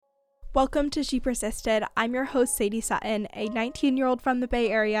Welcome to She Persisted. I'm your host, Sadie Sutton, a 19-year-old from the Bay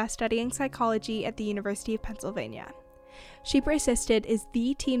Area studying psychology at the University of Pennsylvania. She Persisted is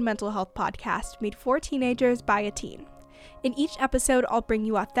the teen mental health podcast made for teenagers by a teen. In each episode, I'll bring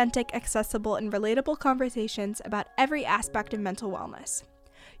you authentic, accessible, and relatable conversations about every aspect of mental wellness.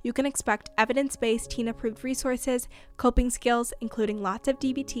 You can expect evidence-based teen-approved resources, coping skills, including lots of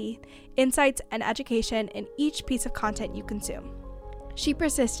DBT, insights, and education in each piece of content you consume. She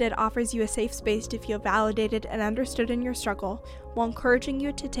Persisted offers you a safe space to feel validated and understood in your struggle, while encouraging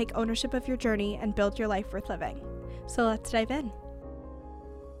you to take ownership of your journey and build your life worth living. So let's dive in.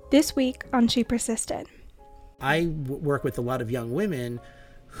 This week on She Persisted. I work with a lot of young women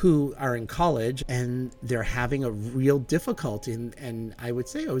who are in college and they're having a real difficulty. And I would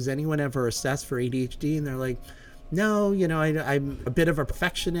say, has anyone ever assessed for ADHD? And they're like, no, I'm a bit of a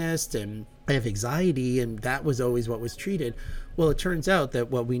perfectionist and I have anxiety, and that was always what was treated. Well, it turns out that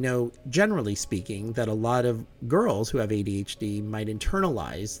what we know, generally speaking, that a lot of girls who have ADHD might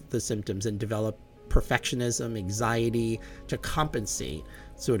internalize the symptoms and develop perfectionism, anxiety to compensate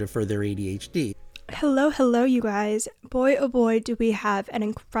sort of for their ADHD. Hello, you guys. Boy, oh boy, do we have an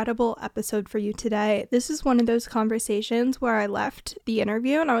incredible episode for you today. This is one of those conversations where I left the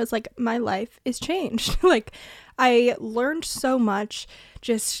interview and I was like, my life is changed. I learned so much,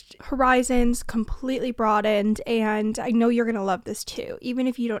 just horizons completely broadened, and I know you're going to love this too. Even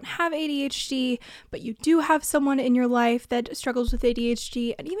if you don't have ADHD, but you do have someone in your life that struggles with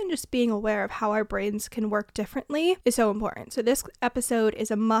ADHD, and even just being aware of how our brains can work differently is so important. So this episode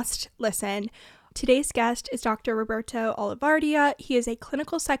is a must listen. Today's guest is Dr. Roberto Olivardia. He is a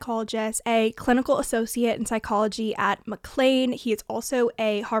clinical psychologist, a clinical associate in psychology at McLean. He is also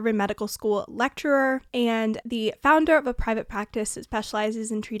a Harvard Medical School lecturer and the founder of a private practice that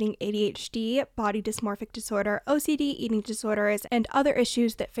specializes in treating ADHD, body dysmorphic disorder, OCD, eating disorders, and other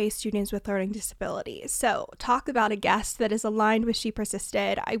issues that face students with learning disabilities. So talk about a guest that is aligned with She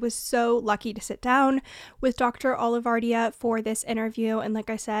Persisted. I was so lucky to sit down with Dr. Olivardia for this interview, and like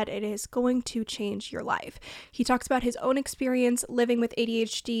I said, it is going to change your life. He talks about his own experience living with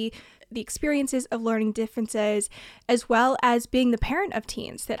ADHD, the experiences of learning differences, as well as being the parent of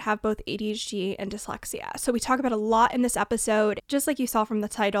teens that have both ADHD and dyslexia. So we talk about a lot in this episode. Just like you saw from the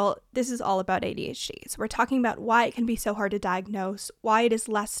title, this is all about ADHD. So we're talking about why it can be so hard to diagnose, why it is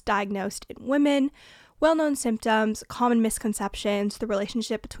less diagnosed in women, well-known symptoms, common misconceptions, the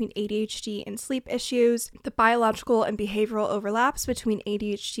relationship between ADHD and sleep issues, the biological and behavioral overlaps between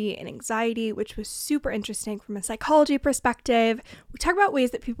ADHD and anxiety, which was super interesting from a psychology perspective. We talk about ways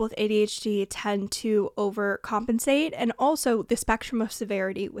that people with ADHD tend to overcompensate, and also the spectrum of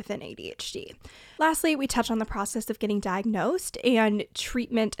severity within ADHD. Lastly, we touch on the process of getting diagnosed and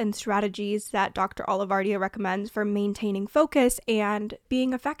treatment and strategies that Dr. Olivardia recommends for maintaining focus and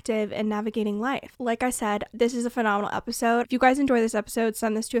being effective in navigating life. Like I said, this is a phenomenal episode. If you guys enjoy this episode,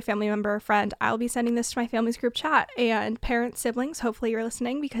 send this to a family member or friend. I'll be sending this to my family's group chat, and parents, siblings, hopefully you're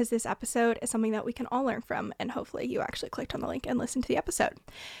listening, because this episode is something that we can all learn from, and hopefully you actually clicked on the link and listened to the episode.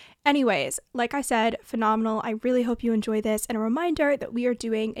 Anyways, like I said, phenomenal. I really hope you enjoy this. And a reminder that we are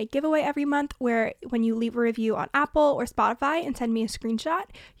doing a giveaway every month where when you leave a review on Apple or Spotify and send me a screenshot,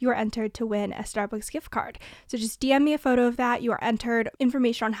 you are entered to win a Starbucks gift card. So just DM me a photo of that. You are entered.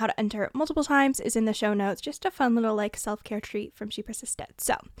 Information on how to enter multiple times is in the show notes. Just a fun little self-care treat from She Persisted.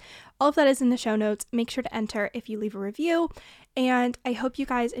 So all of that is in the show notes. Make sure to enter if you leave a review. And I hope you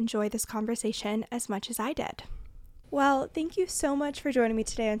guys enjoy this conversation as much as I did. Well, thank you so much for joining me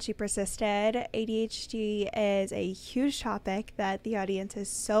today on She Persisted. ADHD is a huge topic that the audience has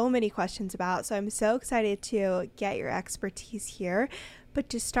so many questions about, so I'm so excited to get your expertise here. But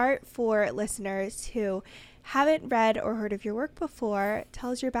to start, for listeners who haven't read or heard of your work before,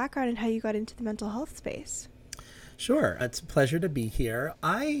 tell us your background and how you got into the mental health space. Sure. It's a pleasure to be here.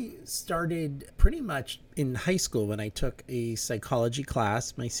 I started pretty much in high school when I took a psychology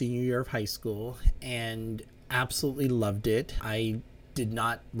class my senior year of high school, and absolutely loved it. I did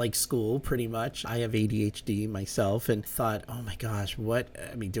not like school pretty much. I have ADHD myself and thought, oh my gosh,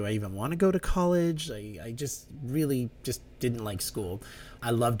 do I even want to go to college? I just really didn't like school.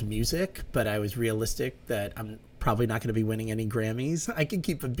 I loved music, but I was realistic that I'm probably not going to be winning any Grammys. I can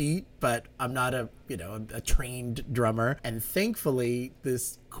keep a beat, but I'm not a trained drummer. And thankfully,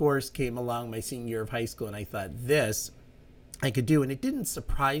 this course came along my senior year of high school, and I thought this I could do. And it didn't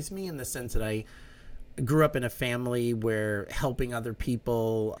surprise me in the sense that I grew up in a family where helping other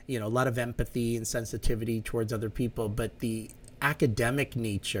people, a lot of empathy and sensitivity towards other people, but the academic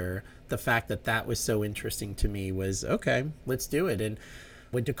nature, the fact that was so interesting to me was, okay, let's do it. And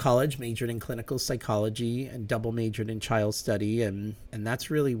Went to college, majored in clinical psychology and double majored in child study. And that's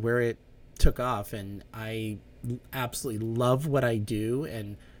really where it took off. And I absolutely love what I do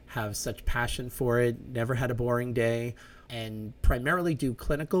and have such passion for it. Never had a boring day, and primarily do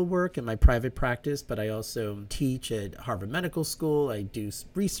clinical work in my private practice, but I also teach at Harvard Medical School. I do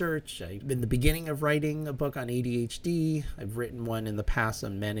research. I'm in the beginning of writing a book on ADHD. I've written one in the past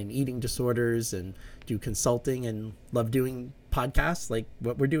on men and eating disorders, and do consulting and love doing podcasts like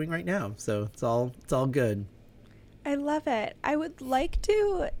what we're doing right now. So it's all good. I love it. I would like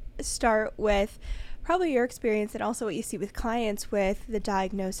to start with probably your experience and also what you see with clients with the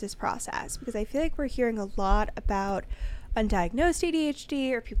diagnosis process, because I feel like we're hearing a lot about undiagnosed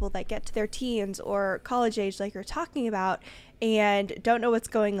ADHD or people that get to their teens or college age like you're talking about and don't know what's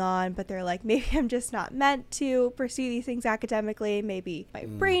going on, but they're like, maybe I'm just not meant to pursue these things academically. Maybe my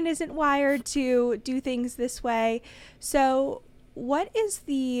brain isn't wired to do things this way. So what is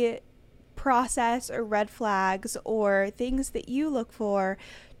the process or red flags or things that you look for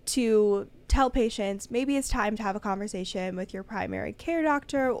to tell patients maybe it's time to have a conversation with your primary care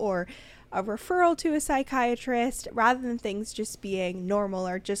doctor or a referral to a psychiatrist, rather than things just being normal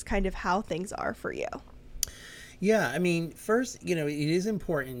or just kind of how things are for you? Yeah, I mean, first, it is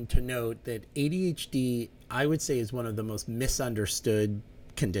important to note that ADHD, I would say, is one of the most misunderstood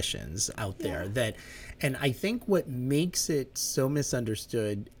conditions out there. And I think what makes it so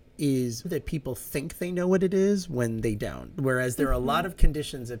misunderstood is that people think they know what it is when they don't. Whereas there are a lot of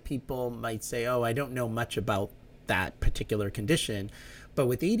conditions that people might say, oh, I don't know much about that particular condition. But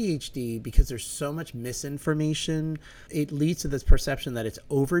with ADHD, because there's so much misinformation, it leads to this perception that it's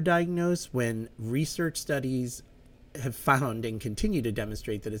overdiagnosed, when research studies have found and continue to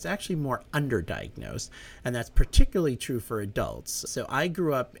demonstrate that it's actually more underdiagnosed. And that's particularly true for adults. So I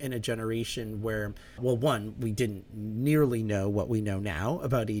grew up in a generation where, well, one, we didn't nearly know what we know now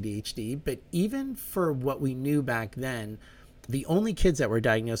about ADHD, but even for what we knew back then, the only kids that were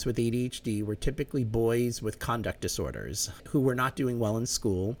diagnosed with ADHD were typically boys with conduct disorders who were not doing well in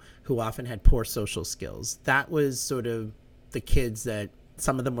school, who often had poor social skills. That was sort of the kids that,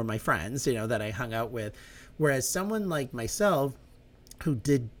 some of them were my friends, that I hung out with. Whereas someone like myself, who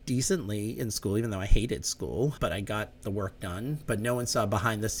did decently in school, even though I hated school, but I got the work done, but no one saw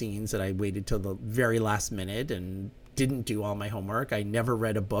behind the scenes that I waited till the very last minute and didn't do all my homework. I never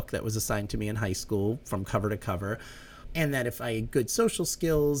read a book that was assigned to me in high school from cover to cover. And that if I had good social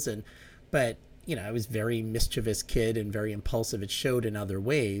skills, but I was a very mischievous kid and very impulsive, it showed in other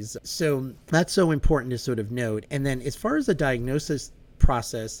ways. So that's so important to sort of note. And then as far as the diagnosis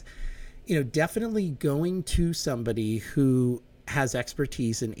process, definitely going to somebody who has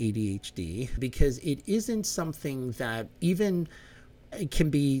expertise in ADHD, because it isn't something that even can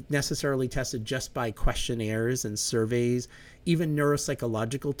be necessarily tested just by questionnaires and surveys. Even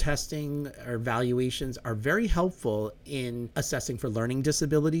neuropsychological testing or evaluations are very helpful in assessing for learning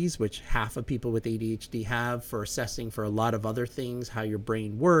disabilities, which half of people with ADHD have, for assessing for a lot of other things, how your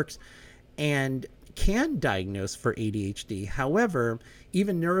brain works, and can diagnose for ADHD. However,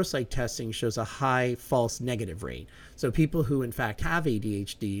 even neuropsych testing shows a high false negative rate. So people who in fact have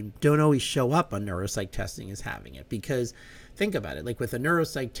ADHD don't always show up on neuropsych testing as having it, because think about it, like with a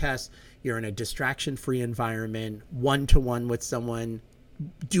neuropsych test, you're in a distraction-free environment, one-to-one with someone,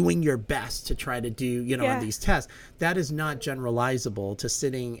 doing your best to try to do, on these tests. That is not generalizable to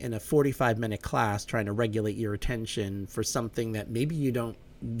sitting in a 45-minute class trying to regulate your attention for something that maybe you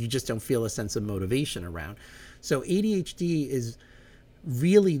just don't feel a sense of motivation around. So ADHD is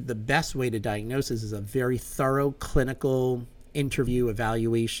really the best way to diagnose is a very thorough clinical interview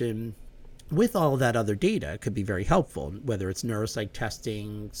evaluation with all that other data. It could be very helpful, whether it's neuropsych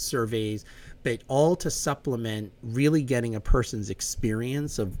testing, surveys, but all to supplement really getting a person's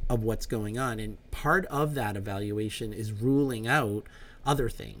experience of what's going on. And part of that evaluation is ruling out other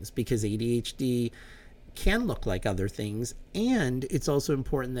things, because ADHD can look like other things. And it's also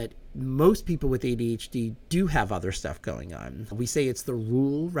important that most people with ADHD do have other stuff going on. We say it's the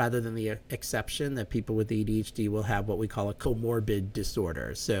rule rather than the exception that people with ADHD will have what we call a comorbid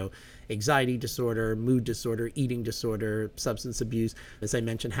disorder. So anxiety disorder, mood disorder, eating disorder, substance abuse. As I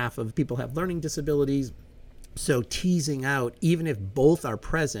mentioned, half of people have learning disabilities. So teasing out, even if both are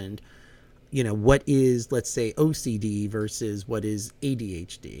present, what is, let's say, OCD versus what is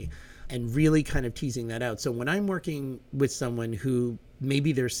ADHD, and really kind of teasing that out. So when I'm working with someone who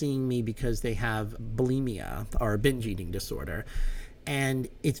maybe they're seeing me because they have bulimia or a binge eating disorder, and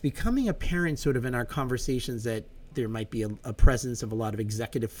it's becoming apparent sort of in our conversations that there might be a presence of a lot of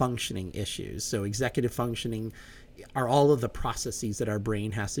executive functioning issues. So executive functioning are all of the processes that our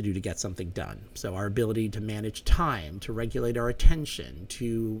brain has to do to get something done. So our ability to manage time, to regulate our attention,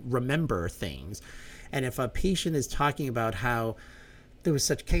 to remember things. And if a patient is talking about how there was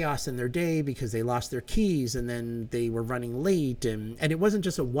such chaos in their day because they lost their keys and then they were running late, and it wasn't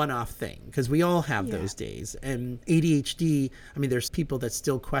just a one-off thing, because we all have those days. And ADHD, I mean, there's people that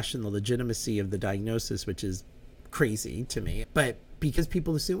still question the legitimacy of the diagnosis, which is crazy to me. But because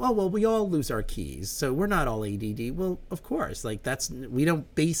people assume, oh, well, we all lose our keys, so we're not all ADD. Well, of course, like we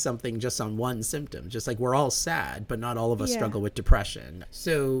don't base something just on one symptom. Just like we're all sad, but not all of us struggle with depression.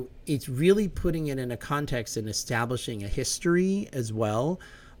 So it's really putting it in a context and establishing a history as well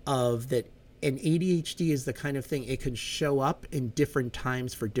of that. And ADHD is the kind of thing, it can show up in different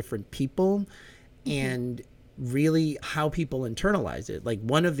times for different people, and really how people internalize it. Like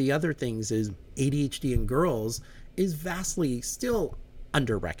one of the other things is ADHD in girls is vastly still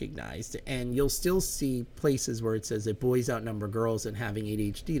under-recognized, and you'll still see places where it says that boys outnumber girls in having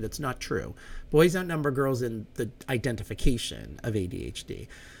ADHD. That's not true. Boys outnumber girls in the identification of ADHD.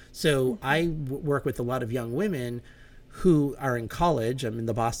 So I work with a lot of young women who are in college. I'm in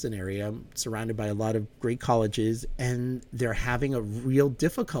the Boston area. I'm surrounded by a lot of great colleges, and they're having a real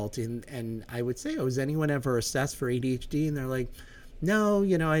difficulty. And I would say, oh, has anyone ever assessed for ADHD? And they're like, no,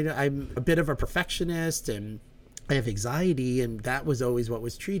 I'm a bit of a perfectionist, and I have anxiety, and that was always what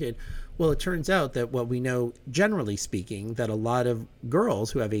was treated. Well, it turns out that what we know, generally speaking, that a lot of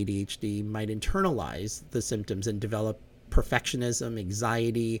girls who have ADHD might internalize the symptoms and develop perfectionism,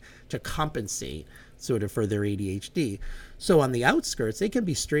 anxiety to compensate sort of for their ADHD. So on the outskirts, they can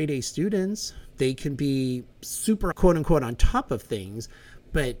be straight A students. They can be super, quote unquote, on top of things,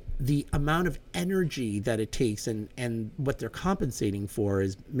 but the amount of energy that it takes and what they're compensating for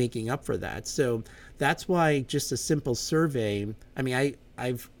is making up for that. So that's why just a simple survey, I mean,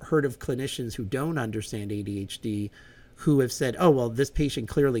 I've heard of clinicians who don't understand ADHD who have said, oh, well, this patient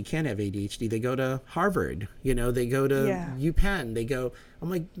clearly can't have ADHD. They go to Harvard, they go to UPenn, they go, I'm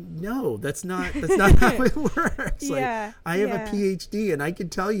like, no, that's not how it works. Like, I have a PhD, and I can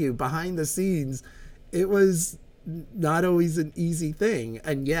tell you behind the scenes, it was not always an easy thing.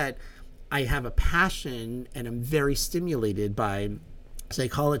 And yet I have a passion, and I'm very stimulated by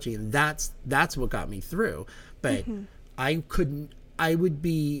psychology, and that's what got me through. But I would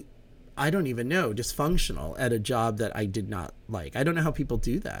be, I don't even know, dysfunctional at a job that I did not like. I don't know how people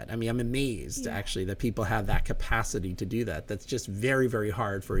do that. I mean, I'm amazed actually that people have that capacity to do that. That's just very, very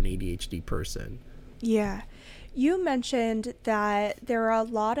hard for an ADHD person. Yeah. You mentioned that there are a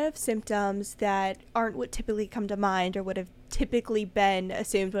lot of symptoms that aren't what typically come to mind or would have typically been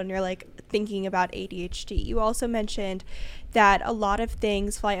assumed when you're like thinking about ADHD. You also mentioned that a lot of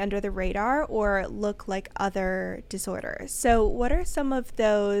things fly under the radar or look like other disorders. So what are some of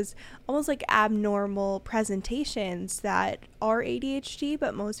those almost like abnormal presentations that are ADHD,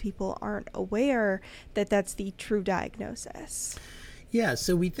 but most people aren't aware that that's the true diagnosis? Yeah,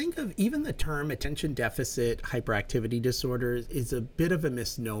 so we think of even the term attention deficit hyperactivity disorder is a bit of a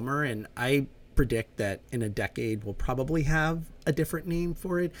misnomer, and I predict that in a decade we'll probably have a different name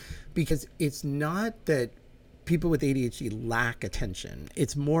for it, because it's not that people with ADHD lack attention.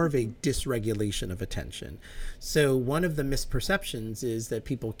 It's more of a dysregulation of attention. So one of the misperceptions is that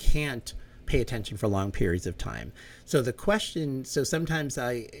people can't pay attention for long periods of time. So the question, so sometimes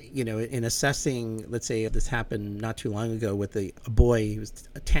I, in assessing, let's say this happened not too long ago with a boy who was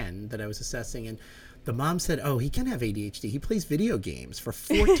 10 that I was assessing, and the mom said, oh, he can have ADHD. He plays video games for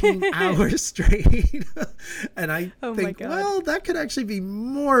 14 hours straight. And I think, well, that could actually be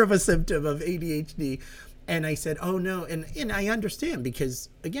more of a symptom of ADHD. And I said, oh, no. And I understand, because,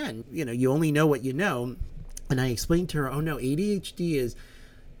 again, you only know what you know. And I explained to her, oh, no, ADHD is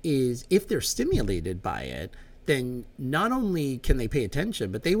if they're stimulated by it, then not only can they pay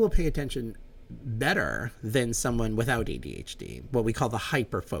attention, but they will pay attention better than someone without ADHD, what we call the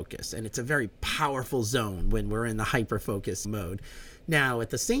hyperfocus. And it's a very powerful zone when we're in the hyperfocus mode. Now,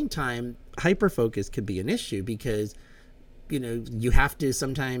 at the same time, hyperfocus could be an issue because, you have to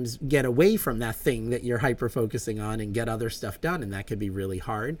sometimes get away from that thing that you're hyperfocusing on and get other stuff done. And that could be really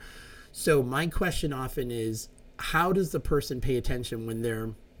hard. So my question often is, how does the person pay attention when they're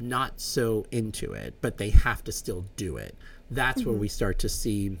not so into it, but they have to still do it? That's where we start to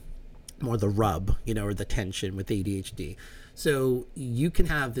see more the rub, or the tension with ADHD. So you can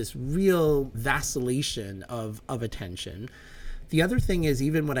have this real vacillation of attention. The other thing is,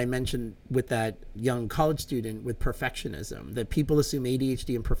 even what I mentioned with that young college student with perfectionism, that people assume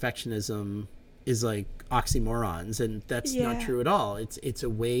ADHD and perfectionism is like oxymorons, and that's not true at all. It's a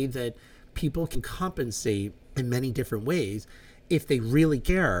way that people can compensate in many different ways if they really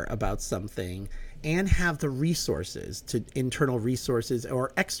care about something and have the resources, to internal resources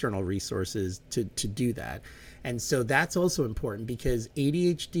or external resources to do that. And so that's also important, because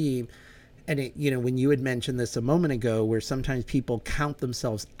ADHD, and it, when you had mentioned this a moment ago, where sometimes people count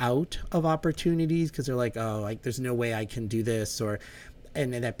themselves out of opportunities because they're like, oh, like there's no way I can do this, or,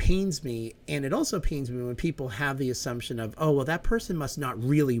 and that pains me. And it also pains me when people have the assumption of, oh, well, that person must not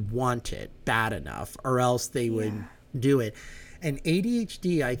really want it bad enough, or else they would do it. And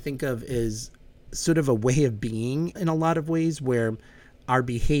ADHD, I think of as sort of a way of being in a lot of ways, where our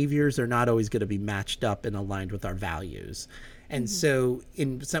behaviors are not always going to be matched up and aligned with our values. And so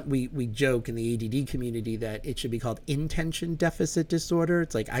we joke in the ADD community that it should be called intention deficit disorder.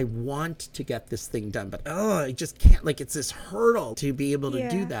 It's like, I want to get this thing done, but I just can't. Like, it's this hurdle to be able to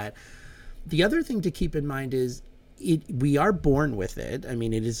do that. The other thing to keep in mind is we are born with it. I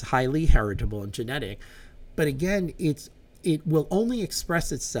mean, it is highly heritable and genetic. But again, it will only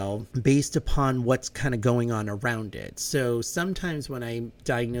express itself based upon what's kind of going on around it. So sometimes when I'm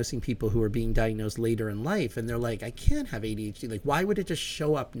diagnosing people who are being diagnosed later in life and they're like, I can't have ADHD, like, why would it just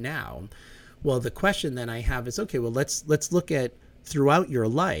show up now? Well, the question then I have is, okay, well, let's look at throughout your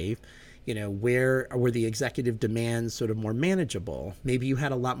life, where were the executive demands sort of more manageable? Maybe you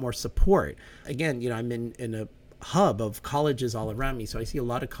had a lot more support. Again, I'm in a hub of colleges all around me. So I see a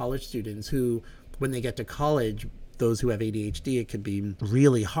lot of college students who, when they get to college, those who have ADHD, it can be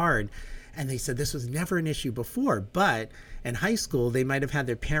really hard. And they said this was never an issue before, but in high school, they might have had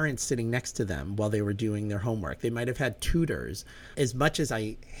their parents sitting next to them while they were doing their homework. They might have had tutors. As much as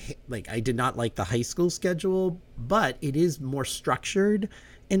I did not like the high school schedule, but it is more structured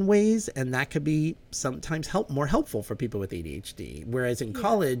in ways, and that could be sometimes more helpful for people with ADHD. Whereas in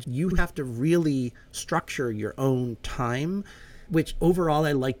college, you have to really structure your own time, which overall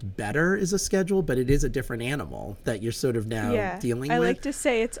I liked better as a schedule, but it is a different animal that you're sort of now dealing with. I like to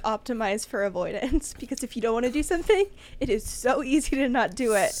say it's optimized for avoidance, because if you don't want to do something, it is so easy to not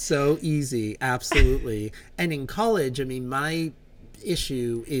do it. So easy, absolutely. And in college, I mean, my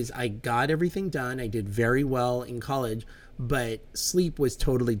issue is I got everything done. I did very well in college, but sleep was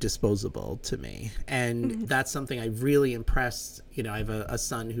totally disposable to me. And that's something I really impressed. I have a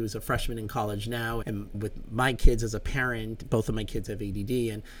son who's a freshman in college now, and with my kids as a parent, both of my kids have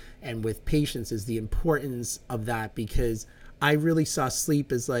ADD, and with patients is the importance of that, because I really saw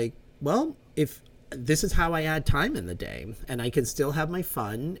sleep as like, well, if this is how I add time in the day, and I can still have my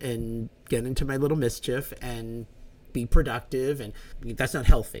fun and get into my little mischief and be productive, and that's not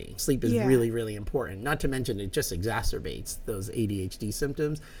healthy. Sleep is really, really important. Not to mention it just exacerbates those ADHD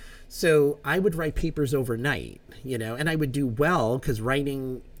symptoms. So I would write papers overnight, and I would do well because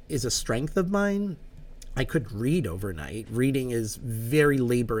writing is a strength of mine. I could read overnight. Reading is very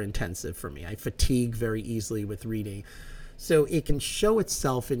labor intensive for me. I fatigue very easily with reading. So it can show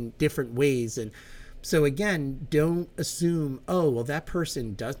itself in different ways. And so again, don't assume, oh, well, that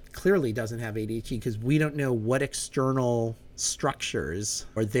person clearly doesn't have ADHD, because we don't know what external structures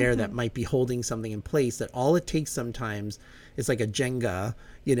are there that might be holding something in place. That all it takes sometimes is like a Jenga,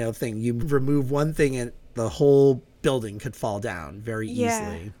 thing. You remove one thing and the whole building could fall down very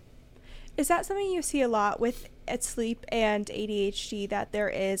easily. Is that something you see a lot with sleep and ADHD, that there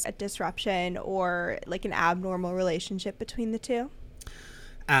is a disruption or like an abnormal relationship between the two?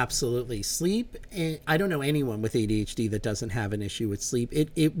 Absolutely. Sleep, I don't know anyone with ADHD that doesn't have an issue with sleep.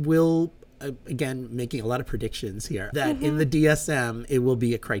 It will, again, making a lot of predictions here, that in the DSM, it will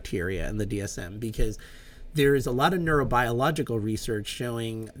be a criteria in the DSM, because there is a lot of neurobiological research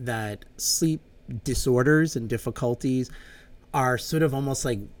showing that sleep disorders and difficulties are sort of almost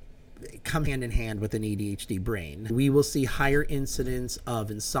like come hand in hand with an ADHD brain. We will see higher incidence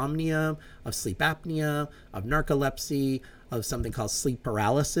of insomnia, of sleep apnea, of narcolepsy, of something called sleep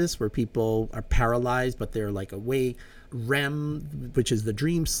paralysis, where people are paralyzed but they're like awake. REM, which is the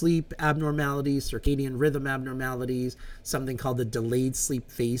dream sleep abnormalities, circadian rhythm abnormalities, something called the delayed sleep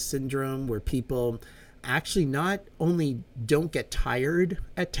phase syndrome, where people actually not only don't get tired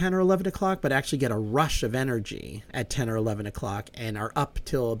at 10 or 11 o'clock, but actually get a rush of energy at 10 or 11 o'clock and are up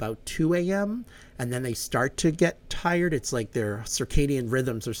till about 2 a.m. And then they start to get tired. It's like their circadian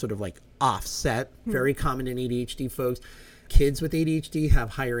rhythms are sort of like offset. Very common in ADHD folks. Kids with ADHD have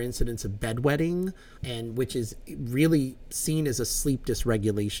higher incidence of bedwetting, and which is really seen as a sleep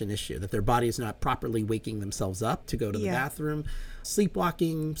dysregulation issue, that their body is not properly waking themselves up to go to the bathroom.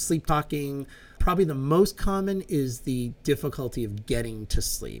 Sleepwalking, sleep talking. Probably the most common is the difficulty of getting to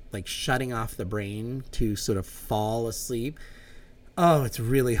sleep, like shutting off the brain to sort of fall asleep. Oh, it's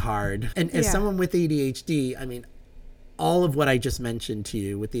really hard. And as someone with ADHD, I mean, all of what I just mentioned to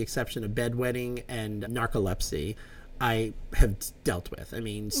you, with the exception of bedwetting and narcolepsy, I have dealt with. I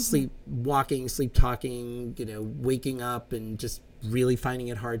mean, sleepwalking, sleep talking, waking up and just really finding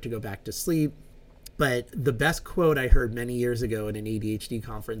it hard to go back to sleep. But the best quote I heard many years ago at an ADHD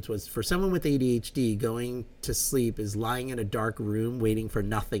conference was, for someone with ADHD, going to sleep is lying in a dark room waiting for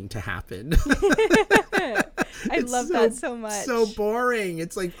nothing to happen. I love that so much. So boring.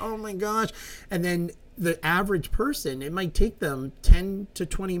 It's like, oh my gosh. And then the average person, it might take them 10 to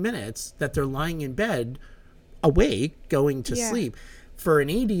 20 minutes that they're lying in bed awake going to sleep. For an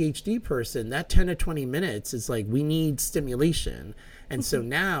ADHD person, that 10 to 20 minutes is like, we need stimulation. And so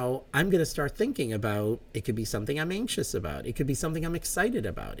now I'm going to start thinking about, it could be something I'm anxious about. It could be something I'm excited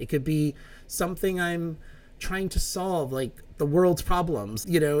about. It could be something I'm trying to solve, like the world's problems,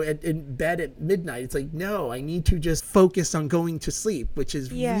 in bed at midnight. It's like, no, I need to just focus on going to sleep, which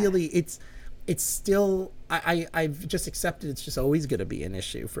is really, it's still, I've just accepted it's just always going to be an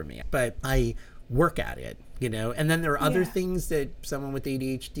issue for me. But I work at it, and then there are other things that someone with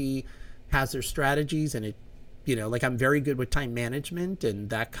ADHD has their strategies, and it, like I'm very good with time management, and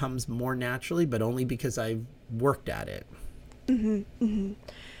that comes more naturally, but only because I've worked at it.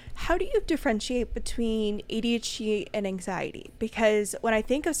 How do you differentiate between ADHD and anxiety? Because when I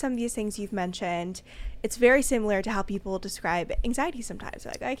think of some of these things you've mentioned, it's very similar to how people describe anxiety sometimes.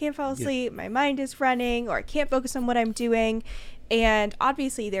 Like, I can't fall asleep, my mind is running, or I can't focus on what I'm doing. And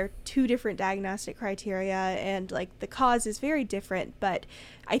obviously they're two different diagnostic criteria, and like the cause is very different, but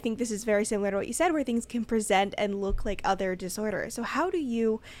I think this is very similar to what you said, where things can present and look like other disorders. So how do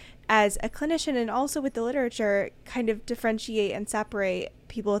you, as a clinician and also with the literature, kind of differentiate and separate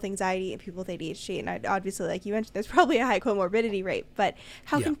people with anxiety and people with ADHD? And obviously, like you mentioned, there's probably a high comorbidity rate, but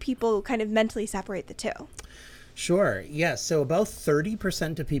how can people kind of mentally separate the two? Sure. Yes. So about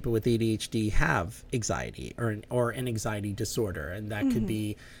 30% of people with ADHD have anxiety or an anxiety disorder. And that could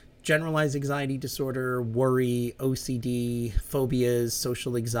be generalized anxiety disorder, worry, OCD, phobias,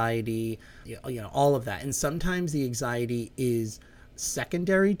 social anxiety, all of that. And sometimes the anxiety is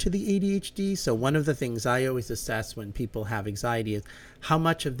secondary to the ADHD. So one of the things I always assess when people have anxiety is how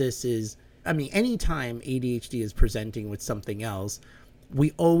much of this is, anytime ADHD is presenting with something else,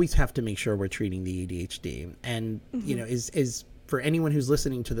 we always have to make sure we're treating the ADHD. And, is for anyone who's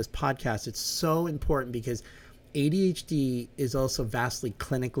listening to this podcast, it's so important because ADHD is also vastly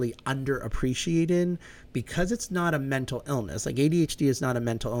clinically underappreciated because it's not a mental illness. Like, ADHD is not a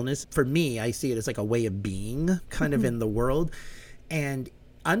mental illness. For me, I see it as like a way of being kind of in the world. And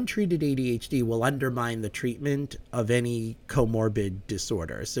untreated ADHD will undermine the treatment of any comorbid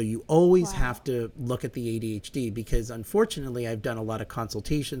disorder. So you always have to look at the ADHD, because unfortunately I've done a lot of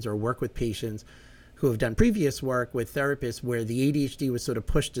consultations or work with patients who have done previous work with therapists where the ADHD was sort of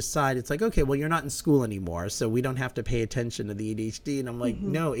pushed aside. It's like, okay, well, you're not in school anymore, so we don't have to pay attention to the ADHD. And I'm like,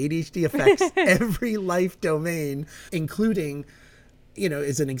 no, ADHD affects every life domain, including,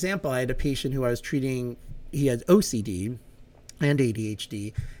 as an example, I had a patient who I was treating, he had OCD and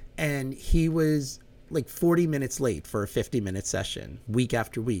ADHD, and he was like 40 minutes late for a 50-minute session week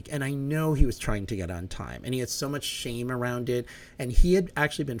after week. And I know he was trying to get on time, and he had so much shame around it. And he had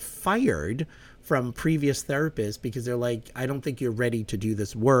actually been fired from previous therapists because they're like, I don't think you're ready to do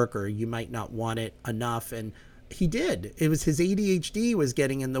this work, or you might not want it enough. And he did. It was his ADHD was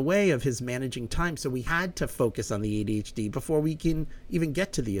getting in the way of his managing time. So we had to focus on the ADHD before we can even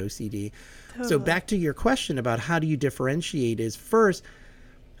get to the OCD. Totally. So back to your question about how do you differentiate is, first,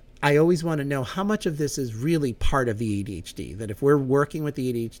 I always want to know how much of this is really part of the ADHD, that if we're working with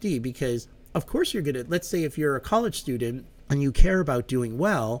the ADHD, because of course you're going to, let's say if you're a college student and you care about doing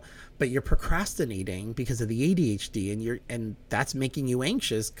well, but you're procrastinating because of the ADHD, and that's making you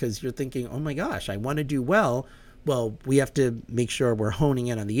anxious because you're thinking, oh my gosh, I want to do well. Well, we have to make sure we're honing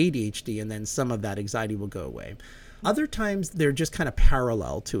in on the ADHD, and then some of that anxiety will go away. Other times they're just kind of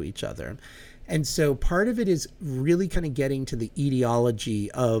parallel to each other. And so part of it is really kind of getting to the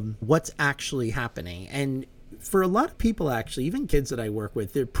etiology of what's actually happening. And for a lot of people, actually, even kids that I work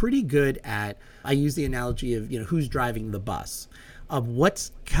with, they're pretty good at, I use the analogy of, who's driving the bus, of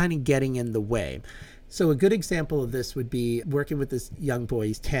what's kind of getting in the way. So a good example of this would be working with this young boy.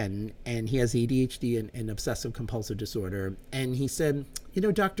 He's 10, and he has ADHD and obsessive compulsive disorder. And he said,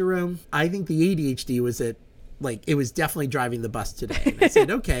 Dr. Rowe, I think the ADHD was it was definitely driving the bus today. And I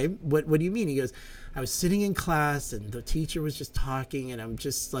said, okay, what do you mean? He goes, I was sitting in class and the teacher was just talking, and I'm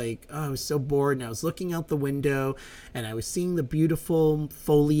just like, I was so bored. And I was looking out the window and I was seeing the beautiful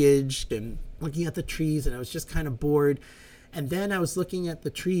foliage and looking at the trees, and I was just kind of bored. And then I was looking at the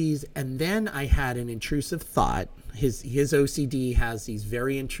trees, and then I had an intrusive thought. His OCD has these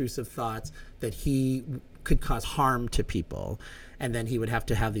very intrusive thoughts that he could cause harm to people. And then he would have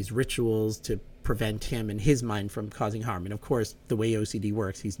to have these rituals to prevent him in his mind from causing harm. And of course, the way OCD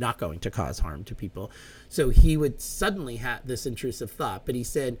works, he's not going to cause harm to people. So he would suddenly have this intrusive thought. But he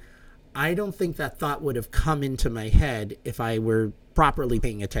said, I don't think that thought would have come into my head if I were properly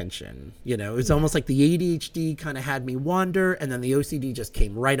paying attention. You know, it's almost like the ADHD kind of had me wander, and then the OCD just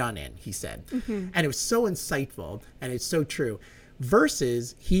came right on in, he said. And it was so insightful, and it's so true.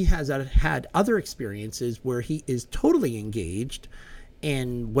 Versus he has had other experiences where he is totally engaged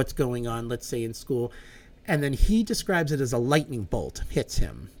in what's going on, let's say in school, and then he describes it as a lightning bolt hits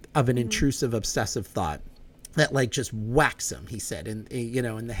him of an intrusive obsessive thought that like just whacks him, he said, in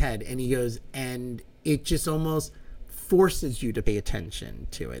the head. And he goes, and it just almost forces you to pay attention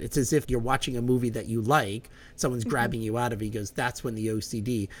to it. It's as if you're watching a movie that you like, someone's grabbing you out of it. He goes, that's when the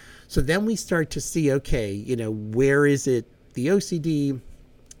OCD. So then we start to see, okay, where is it? The OCD,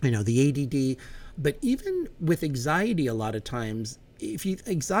 the ADD, but even with anxiety, a lot of times,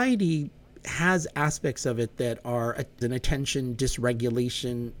 anxiety has aspects of it that are an attention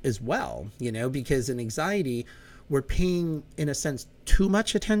dysregulation as well, because in anxiety, we're paying, in a sense, too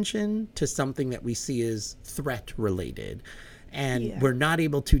much attention to something that we see as threat related. And we're not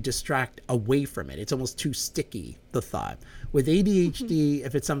able to distract away from it. It's almost too sticky, the thought. With ADHD,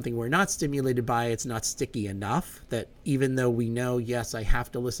 if it's something we're not stimulated by, it's not sticky enough that even though we know, yes, I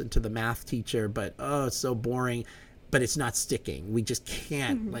have to listen to the math teacher, but, it's so boring, but it's not sticking. We just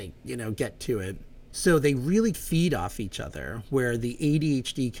can't, get to it. So they really feed off each other, where the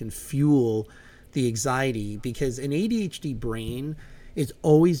ADHD can fuel the anxiety, because an ADHD brain is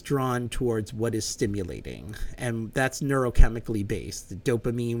always drawn towards what is stimulating. And that's neurochemically based. The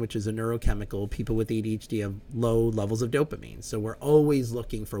dopamine, which is a neurochemical, people with ADHD have low levels of dopamine. So we're always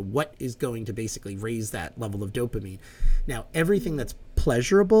looking for what is going to basically raise that level of dopamine. Now, everything that's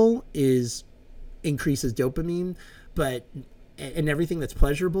pleasurable increases dopamine, and everything that's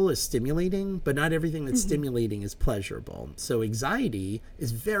pleasurable is stimulating, but not everything that's stimulating is pleasurable. So anxiety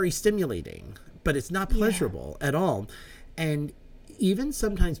is very stimulating, but it's not pleasurable at all. And even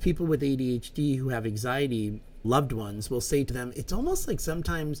sometimes people with ADHD who have anxiety, loved ones, will say to them, it's almost like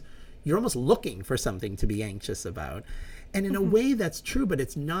sometimes you're almost looking for something to be anxious about. And in a way that's true, but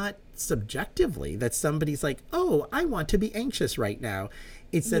it's not subjectively that somebody's like, oh, I want to be anxious right now.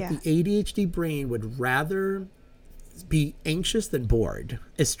 It's that the ADHD brain would rather be anxious than bored,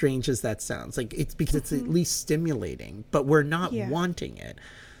 as strange as that sounds. Like, it's because it's at least stimulating, but we're not wanting it.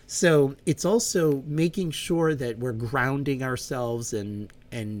 So it's also making sure that we're grounding ourselves and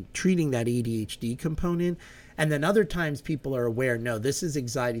treating that ADHD component. And then other times people are aware, no, this is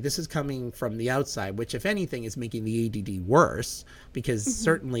anxiety. This is coming from the outside, which if anything is making the ADD worse, because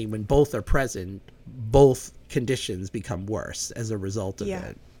certainly when both are present, both conditions become worse as a result of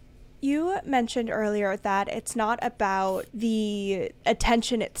it. You mentioned earlier that it's not about the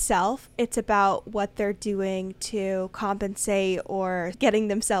attention itself. It's about what they're doing to compensate or getting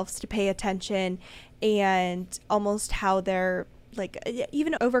themselves to pay attention, and almost how they're like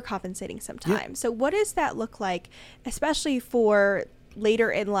even overcompensating sometimes. So what does that look like, especially for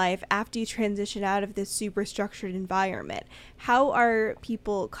later in life after you transition out of this super structured environment? How are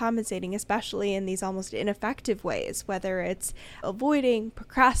people compensating, especially in these almost ineffective ways, whether it's avoiding,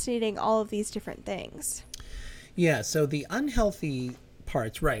 procrastinating, all of these different things? Yeah, so the unhealthy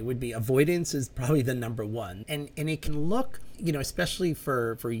parts, right, would be avoidance is probably the number one. And it can look, especially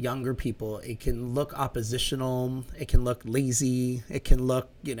for younger people, it can look oppositional, it can look lazy, it can look,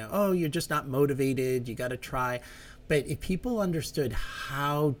 oh, you're just not motivated, you got to try. But if people understood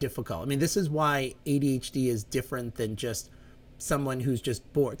how difficult, this is why ADHD is different than just someone who's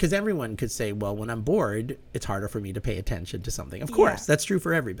just bored. Because everyone could say, well, when I'm bored, it's harder for me to pay attention to something. Of course, that's true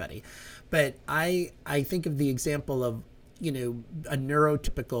for everybody. But I think of the example of, a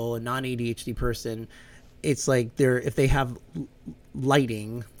neurotypical, a non-ADHD person. It's like if they have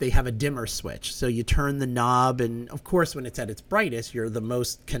lighting, they have a dimmer switch. So you turn the knob, and of course, when it's at its brightest, you're the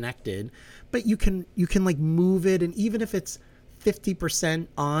most connected. But you can like move it, and even if it's 50%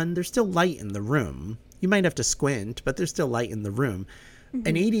 on, there's still light in the room. You might have to squint, but there's still light in the room. An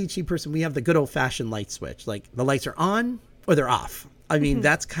ADHD person, we have the good old-fashioned light switch. Like, the lights are on or they're off.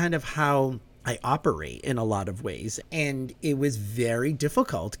 That's kind of how I operate in a lot of ways. And it was very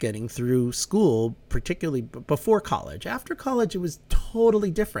difficult getting through school, particularly before college. After college, it was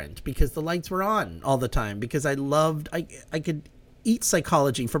totally different because the lights were on all the time, because I could eat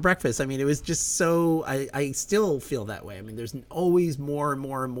psychology for breakfast. It was just so, I still feel that way. There's always more and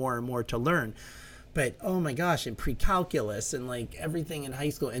more and more and more to learn. But oh my gosh, and pre-calculus and like everything in high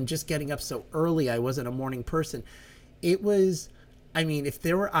school, and just getting up so early, I wasn't a morning person. It was I mean, if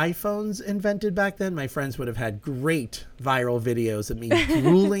there were iPhones invented back then, my friends would have had great viral videos of me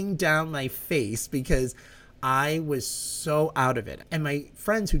drooling down my face because I was so out of it. And my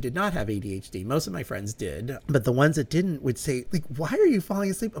friends who did not have ADHD, most of my friends did, but the ones that didn't would say, like, why are you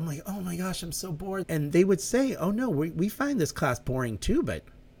falling asleep? I'm like, oh my gosh, I'm so bored. And they would say, oh no, we find this class boring too, but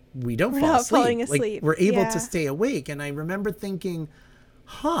we don't fall asleep. Falling asleep. Like, we're able to stay awake. And I remember thinking,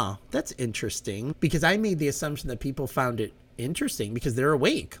 that's interesting, because I made the assumption that people found it interesting because they're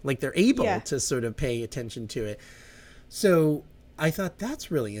awake, like they're able to sort of pay attention to it. So I thought that's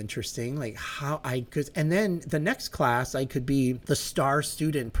really interesting, like how I could, and then the next class I could be the star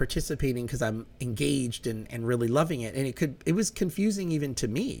student participating because I'm engaged and really loving it. And it was confusing even to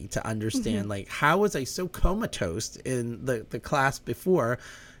me to understand, like, how was I so comatose in the class before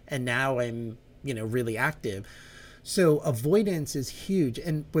and now I'm, really active. So avoidance is huge.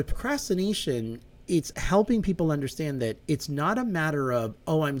 And with procrastination, it's helping people understand that it's not a matter of,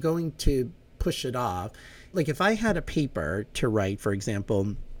 oh, I'm going to push it off. Like if I had a paper to write, for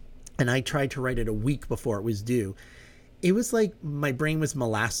example, and I tried to write it a week before it was due, it was like my brain was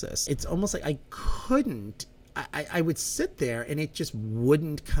molasses. It's almost like I couldn't. I would sit there and it just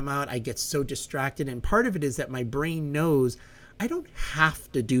wouldn't come out. I get so distracted. And part of it is that my brain knows I don't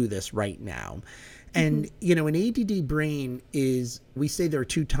have to do this right now. And, an ADD brain is, we say there are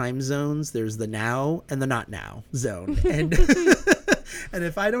two time zones. There's the now and the not now zone. And and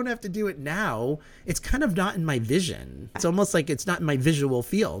if I don't have to do it now, it's kind of not in my vision. It's almost like it's not in my visual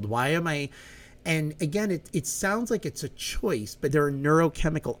field. Why am I? And again, it sounds like it's a choice, but there are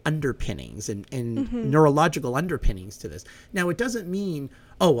neurochemical underpinnings and neurological underpinnings to this. Now, it doesn't mean,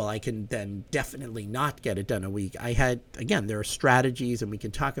 oh, well, I can then definitely not get it done a week. There are strategies and we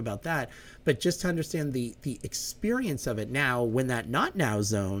can talk about that, but just to understand the experience of it now, when that not now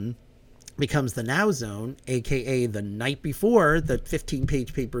zone becomes the now zone, AKA the night before the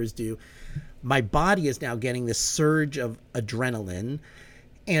 15-page paper is due, my body is now getting this surge of adrenaline.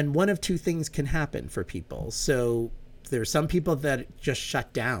 And one of two things can happen for people. So there are some people that just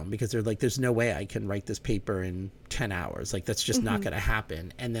shut down because they're like, there's no way I can write this paper in 10 hours. Like, that's just not going to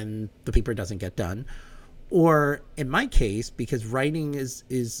happen. And then the paper doesn't get done. Or in my case, because writing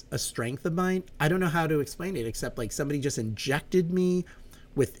is a strength of mine, I don't know how to explain it except like somebody just injected me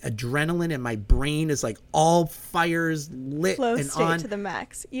with adrenaline and my brain is like all fires lit flow and state on to the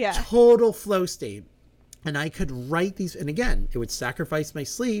max. Yeah. Total flow state. And I could write these, and again, it would sacrifice my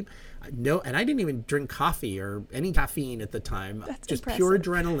sleep. No, and I didn't even drink coffee or any caffeine at the time. That's just impressive. Pure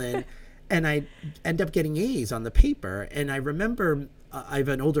adrenaline. And I end up getting A's on the paper. And I remember I have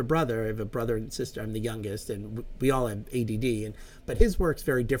an older brother. I have a brother and sister. I'm the youngest, and we all have ADD. But his works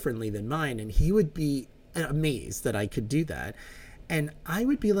very differently than mine. And he would be amazed that I could do that. And I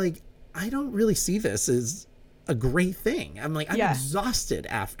would be like, I don't really see this as a great thing. I'm like, I'm exhausted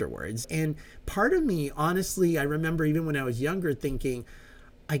afterwards. And part of me, honestly, I remember even when I was younger thinking,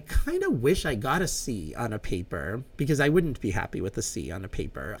 I kind of wish I got a C on a paper because I wouldn't be happy with a C on a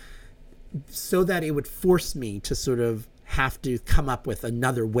paper, so that it would force me to sort of have to come up with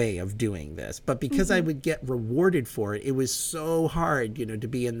another way of doing this. But because I would get rewarded for it, it was so hard, to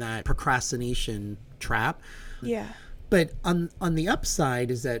be in that procrastination trap. Yeah. But on the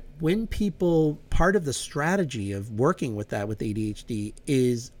upside is that when people, part of the strategy of working with that with ADHD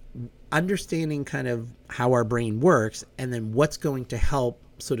is understanding kind of how our brain works and then what's going to help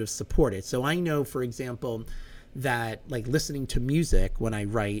sort of support it. So I know, for example, that like listening to music when I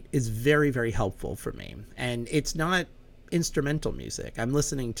write is very, very helpful for me. And it's not instrumental music. I'm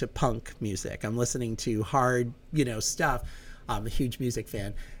listening to punk music. I'm listening to hard, stuff. I'm a huge music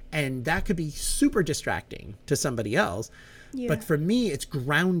fan. And that could be super distracting to somebody else. Yeah. But for me, it's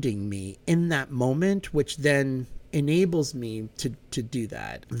grounding me in that moment, which then enables me to do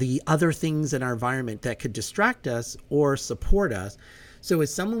that. The other things in our environment that could distract us or support us. So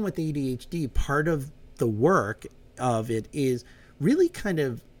as someone with ADHD, part of the work of it is really kind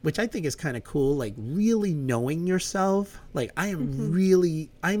of, which I think is kind of cool, like really knowing yourself. Like I am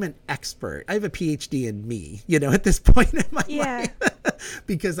I'm an expert. I have a PhD in me, at this point in my life.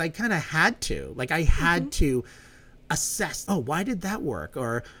 Because I kind of had to, like I had to assess, why did that work?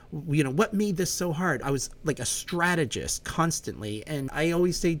 Or, what made this so hard? I was like a strategist constantly. And I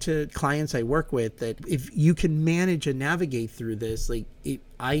always say to clients I work with that if you can manage and navigate through this,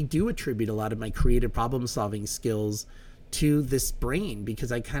 I do attribute a lot of my creative problem solving skills to this brain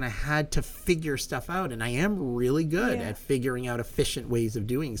because I kind of had to figure stuff out. And I am really good at figuring out efficient ways of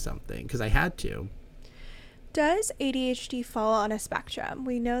doing something because I had to. Does ADHD fall on a spectrum?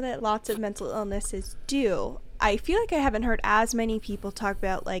 We know that lots of mental illnesses do. I feel like I haven't heard as many people talk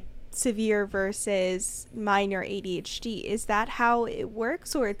about like severe versus minor ADHD. Is that how it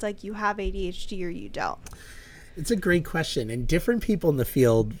works, or it's like you have ADHD or you don't? It's a great question, and different people in the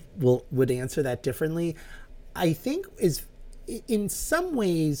field would answer that differently. I think is in some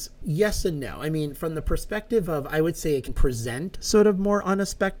ways yes and no. I mean, from the perspective of, I would say it can present sort of more on a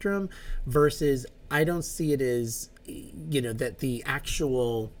spectrum versus I don't see it as, that the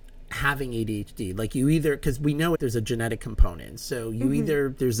actual having ADHD, like you either, because we know there's a genetic component, so you either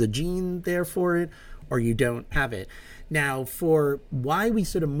there's a gene there for it or you don't have it. Now, for why we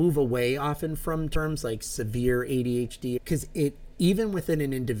sort of move away often from terms like severe ADHD, because it, even within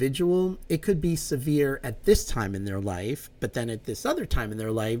an individual, it could be severe at this time in their life, but then at this other time in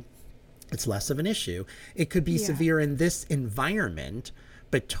their life, it's less of an issue. It could be severe in this environment,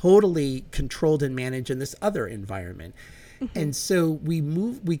 but totally controlled and managed in this other environment. And so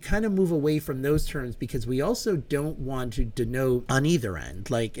we kind of move away from those terms because we also don't want to denote on either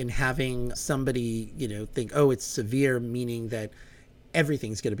end, like in having somebody, think, oh, it's severe, meaning that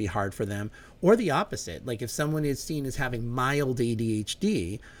everything's going to be hard for them, or the opposite. Like if someone is seen as having mild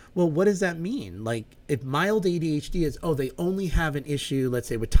ADHD, well, what does that mean? Like if mild ADHD is, oh, they only have an issue, let's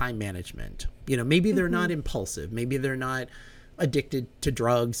say with time management, maybe they're not impulsive, maybe they're not addicted to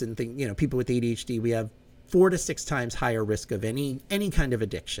drugs and things. People with ADHD, we have 4 to 6 times higher risk of any kind of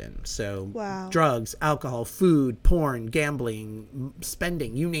addiction. So drugs, alcohol, food, porn, gambling,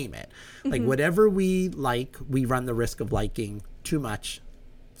 spending, you name it. Like whatever we like, we run the risk of liking too much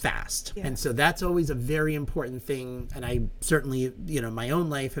fast. And so that's always a very important thing. And I certainly, my own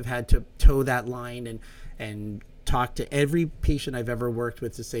life have had to toe that line and talk to every patient I've ever worked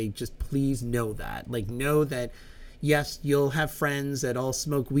with to say, just please know that, yes, you'll have friends that all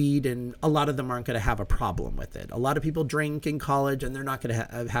smoke weed and a lot of them aren't going to have a problem with it. A lot of people drink in college and they're not going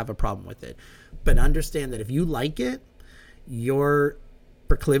to have a problem with it. But understand that if you like it, your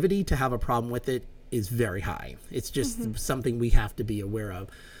proclivity to have a problem with it is very high. It's just something we have to be aware of.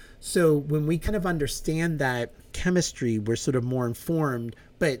 So when we kind of understand that chemistry, we're sort of more informed.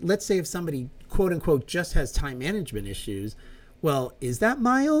 But let's say if somebody, quote unquote, just has time management issues, well, is that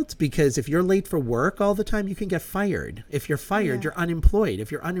mild? Because if you're late for work all the time, you can get fired. If you're fired, you're unemployed.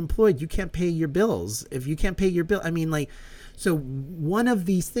 If you're unemployed, you can't pay your bills. If you can't pay your bill, so one of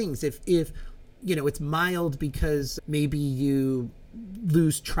these things, if it's mild because maybe you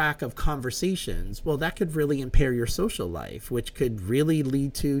lose track of conversations, well, that could really impair your social life, which could really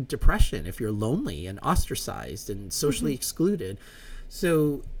lead to depression if you're lonely and ostracized and socially excluded.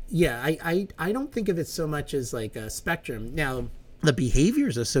 So yeah, I don't think of it so much as like a spectrum. Now, the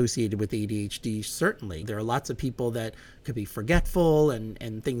behaviors associated with ADHD, certainly. There are lots of people that could be forgetful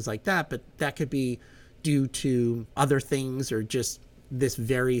and things like that, but that could be due to other things or just this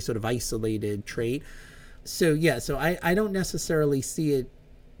very sort of isolated trait. So yeah, so I don't necessarily see it,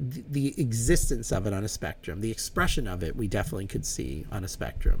 the existence of it on a spectrum. The expression of it, we definitely could see on a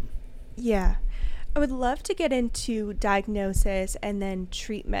spectrum. Yeah. I would love to get into diagnosis and then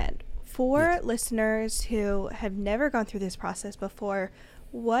treatment. For listeners who have never gone through this process before,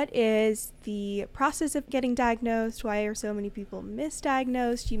 what is the process of getting diagnosed? Why are so many people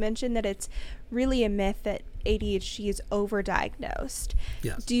misdiagnosed? You mentioned that it's really a myth that ADHD is overdiagnosed.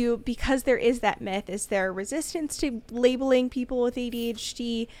 Yes. Because there is that myth, is there resistance to labeling people with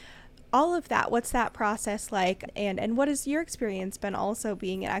ADHD? All of that, what's that process like? And what has your experience been also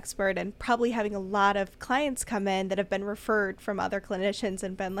being an expert and probably having a lot of clients come in that have been referred from other clinicians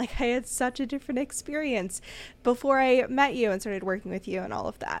and been like, I had such a different experience before I met you and started working with you and all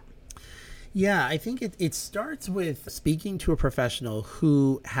of that? Yeah, I think it starts with speaking to a professional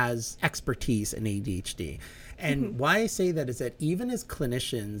who has expertise in ADHD. And why I say that is that even as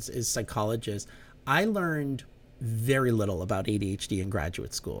clinicians, as psychologists, I learned very little about ADHD in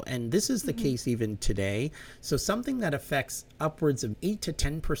graduate school. And this is the case even today. So something that affects upwards of 8 to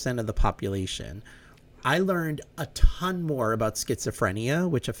 10% of the population. I learned a ton more about schizophrenia,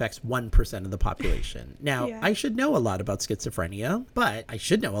 which affects 1% of the population. Now, I should know a lot about schizophrenia, but I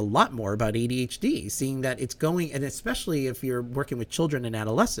should know a lot more about ADHD, seeing that it's going, and especially if you're working with children and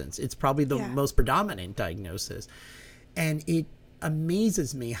adolescents, it's probably the most predominant diagnosis. And it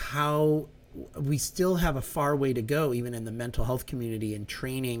amazes me how we still have a far way to go, even in the mental health community and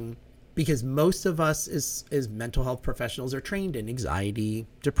training, because most of us as mental health professionals are trained in anxiety,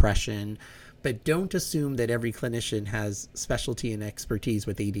 depression, but don't assume that every clinician has specialty and expertise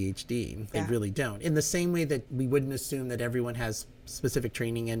with ADHD. They really don't. In the same way that we wouldn't assume that everyone has specific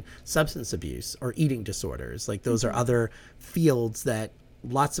training in substance abuse or eating disorders. Like those are other fields that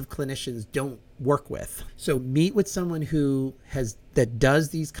lots of clinicians don't work with. So meet with someone that does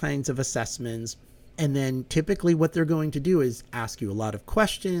these kinds of assessments And then typically what they're going to do is ask you a lot of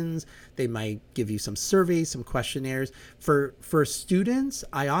questions. They might give you some surveys, some questionnaires. For students,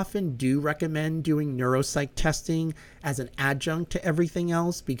 I often do recommend doing neuropsych testing as an adjunct to everything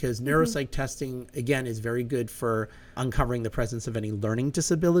else, because neuropsych testing, again, is very good for uncovering the presence of any learning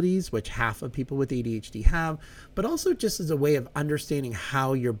disabilities, which half of people with ADHD have, but also just as a way of understanding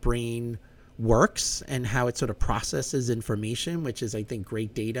how your brain works and how it sort of processes information, which is, I think,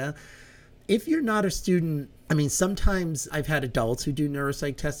 great data. If you're not a student, I mean, sometimes I've had adults who do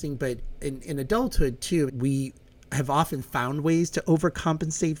neuropsych testing, but in adulthood too, we have often found ways to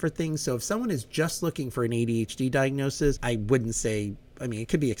overcompensate for things. So if someone is just looking for an ADHD diagnosis, I wouldn't say, I mean, it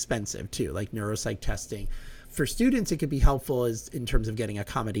could be expensive too, like neuropsych testing. For students, it could be helpful as in terms of getting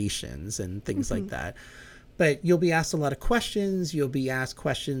accommodations and things like that. But you'll be asked a lot of questions. You'll be asked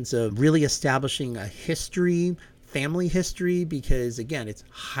questions of really establishing a history, family history, because again, it's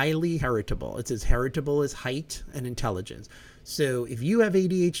highly heritable. It's as heritable as height and intelligence. So if you have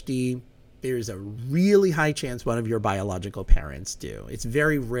ADHD, there's a really high chance one of your biological parents do. It's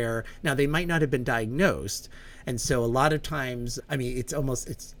very rare. Now, they might not have been diagnosed. And so a lot of times, I mean,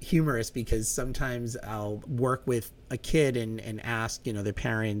 it's humorous because sometimes I'll work with a kid and ask, you know, their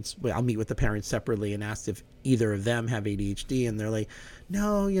parents, well, I'll meet with the parents separately and ask if either of them have ADHD. And they're like,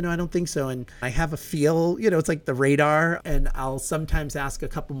 no, you know, I don't think so. And I have a feel, you know, it's like the radar. And I'll sometimes ask a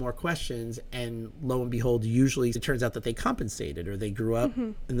couple more questions. And lo and behold, usually it turns out that they compensated or they grew up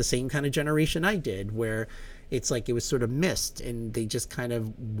in the same kind of generation I did, where it's like it was sort of missed and they just kind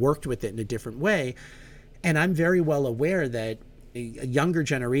of worked with it in a different way. And I'm very well aware that a younger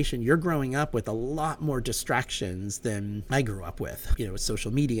generation, you're growing up with a lot more distractions than I grew up with, you know, with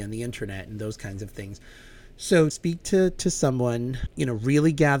social media and the internet and those kinds of things. So speak to someone, you know,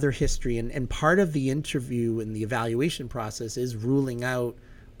 really gather history. And part of the interview and the evaluation process is ruling out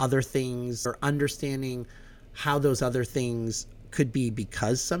other things or understanding how those other things could be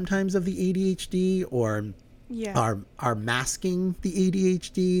because sometimes of the ADHD or are masking the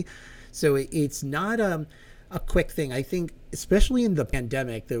ADHD. So it's not a quick thing. I think, especially in the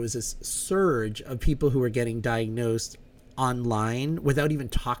pandemic, there was this surge of people who were getting diagnosed online without even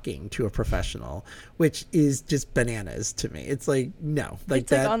talking to a professional, which is just bananas to me. It's like, no. Like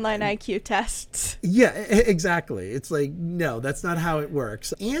it's like online IQ tests. Yeah, exactly. It's like, no, that's not how it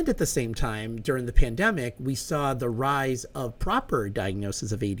works. And at the same time, during the pandemic, we saw the rise of proper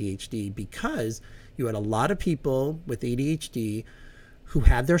diagnosis of ADHD because you had a lot of people with ADHD who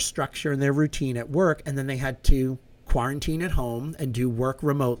had their structure and their routine at work, and then they had to quarantine at home and do work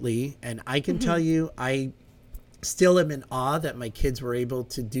remotely. And I can tell you, I still am in awe that my kids were able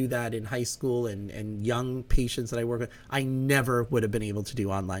to do that in high school and young patients that I work with. I never would have been able to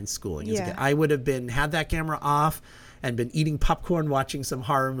do online schooling. Yeah. I would have had that camera off and been eating popcorn, watching some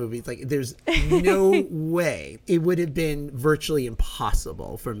horror movies. Like, there's no way. It would have been virtually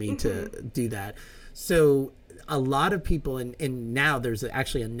impossible for me to do that. So a lot of people, and now there's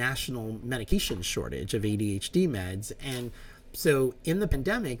actually a national medication shortage of ADHD meds. And so in the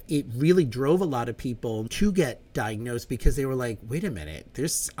pandemic, it really drove a lot of people to get diagnosed because they were like, wait a minute,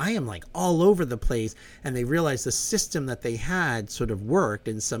 I am like all over the place. And they realized the system that they had sort of worked.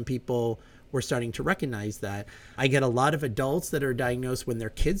 And some people were starting to recognize that. I get a lot of adults that are diagnosed when their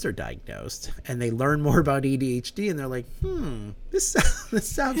kids are diagnosed and they learn more about ADHD and they're like, this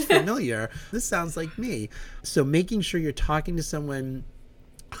sounds familiar. This sounds like me. So making sure you're talking to someone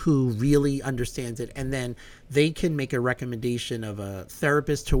who really understands it, and then they can make a recommendation of a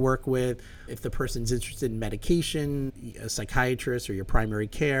therapist to work with. If the person's interested in medication, a psychiatrist or your primary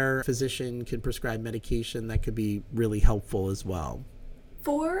care physician can prescribe medication. That could be really helpful as well.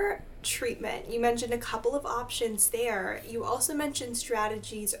 For treatment, you mentioned a couple of options there. You also mentioned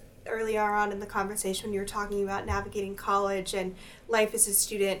strategies earlier on in the conversation when you were talking about navigating college and life as a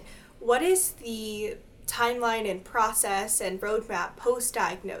student. What is the timeline and process and roadmap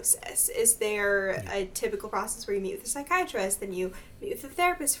post-diagnosis? Is there a typical process where you meet with a psychiatrist, then you meet with a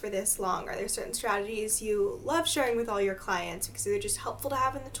therapist for this long? Are there certain strategies you love sharing with all your clients because they're just helpful to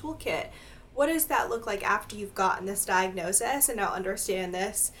have in the toolkit? What does that look like after you've gotten this diagnosis and now understand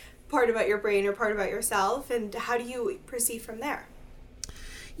this part about your brain or part about yourself, and how do you proceed from there?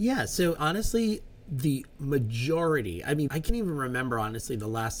 Yeah, so honestly, the majority, I mean, I can't even remember honestly the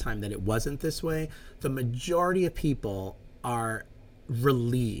last time that it wasn't this way. The majority of people are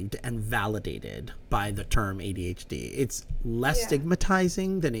relieved and validated by the term ADHD. It's less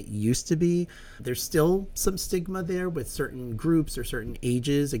stigmatizing than it used to be. There's still some stigma there with certain groups or certain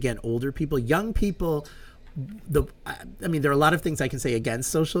ages. Again, older people, young people. I mean, there are a lot of things I can say against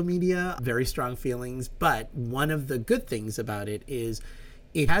social media, very strong feelings, but one of the good things about it is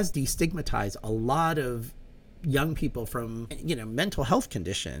it has destigmatized a lot of young people from, mental health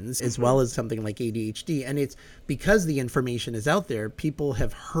conditions as well as something like ADHD. And it's because the information is out there, people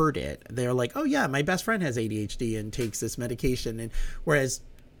have heard it. They're like, oh yeah, my best friend has ADHD and takes this medication. And whereas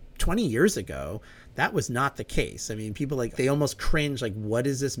 20 years ago, that was not the case. I mean, people they almost cringe, like, what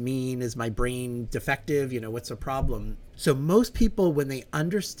does this mean? Is my brain defective? What's the problem? So most people, when they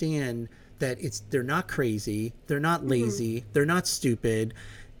understand that they're not crazy, they're not lazy, they're not stupid,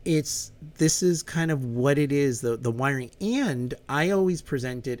 this is kind of what it is, the wiring. And I always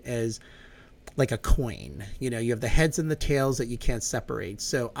present it as like a coin. You have the heads and the tails that you can't separate.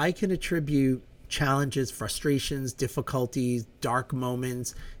 So I can attribute challenges, frustrations, difficulties, dark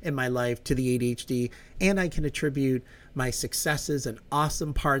moments in my life to the ADHD, and I can attribute my successes and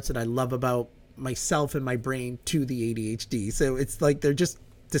awesome parts that I love about myself and my brain to the ADHD. So it's like they're just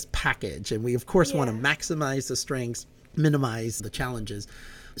this package, and we of course want to maximize the strengths, minimize the challenges.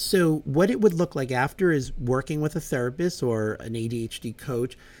 So what it would look like after is working with a therapist or an ADHD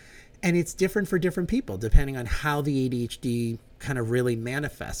coach. And it's different for different people depending on how the ADHD kind of really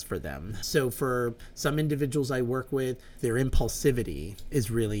manifests for them. So for some individuals I work with, their impulsivity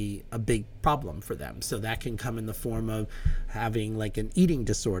is really a big problem for them. So that can come in the form of having like an eating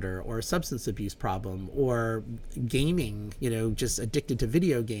disorder or a substance abuse problem or gaming, just addicted to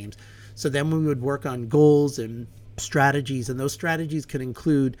video games. So then we would work on goals and strategies, and those strategies can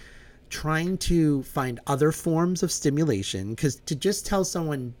include trying to find other forms of stimulation, because to just tell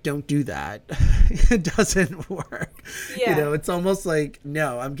someone don't do that, it doesn't work. It's almost like,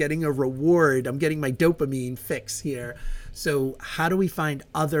 no, I'm getting a reward, I'm getting my dopamine fix here. So how do we find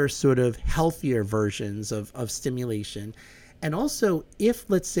other sort of healthier versions of stimulation? And also, if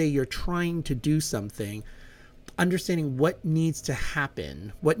let's say you're trying to do something, understanding what needs to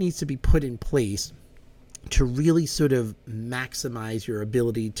happen, what needs to be put in place to really sort of maximize your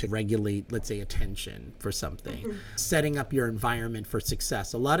ability to regulate, let's say, attention for something, setting up your environment for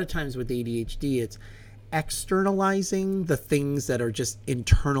success. A lot of times with ADHD, it's externalizing the things that are just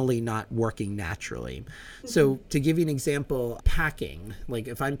internally not working naturally. So to give you an example, packing, like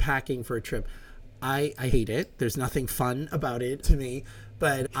if I'm packing for a trip, I hate it. There's nothing fun about it to me,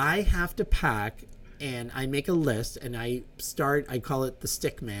 but I have to pack. And I make a list and I call it the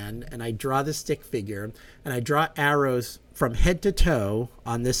stick man, and I draw the stick figure and I draw arrows from head to toe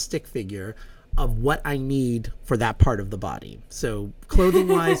on this stick figure of what I need for that part of the body. So clothing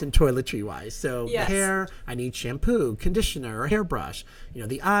wise and toiletry wise. So the hair, I need shampoo, conditioner, or hairbrush.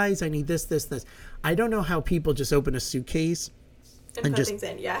 The eyes, I need this. I don't know how people just open a suitcase and just put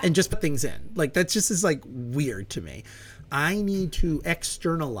things in. And just put things in. Like that just is like weird to me. I need to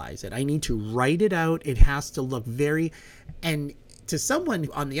externalize it. I need to write it out. It has to look and to someone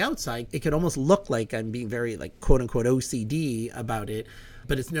on the outside, it could almost look like I'm being very like quote unquote OCD about it,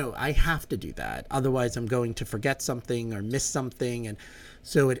 but it's no, I have to do that. Otherwise I'm going to forget something or miss something. And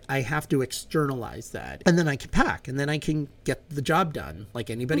so I have to externalize that, and then I can pack, and then I can get the job done like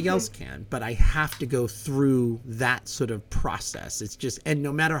anybody else can, but I have to go through that sort of process. It's just, and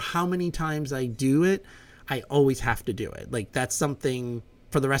no matter how many times I do it, I always have to do it. Like that's something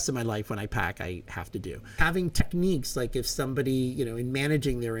for the rest of my life when I pack, I have to do. Having techniques, like if somebody, in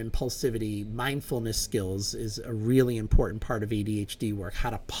managing their impulsivity, mindfulness skills is a really important part of ADHD work.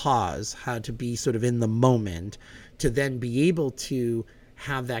 How to pause, how to be sort of in the moment, to then be able to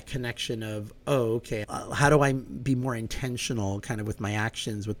have that connection of, how do I be more intentional kind of with my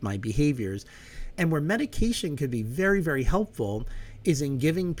actions, with my behaviors? And where medication could be very, very helpful is in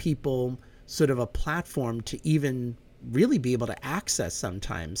giving people sort of a platform to even really be able to access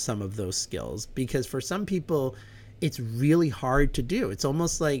sometimes some of those skills, because for some people it's really hard to do. It's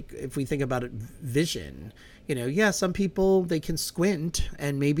almost like if we think about it, vision, some people, they can squint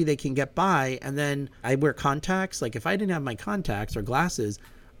and maybe they can get by. And then I wear contacts. Like if I didn't have my contacts or glasses,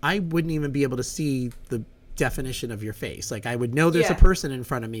 I wouldn't even be able to see the definition of your face. Like I would know there's a person in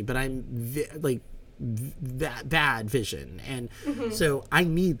front of me, but I'm that bad vision, and so I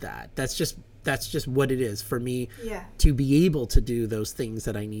need that. That's just what it is for me to be able to do those things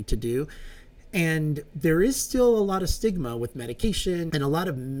that I need to do. And there is still a lot of stigma with medication and a lot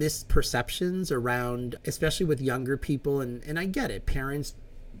of misperceptions around, especially with younger people, and I get it. Parents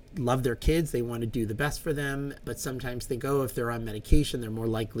love their kids, they want to do the best for them, but sometimes think, if they're on medication, they're more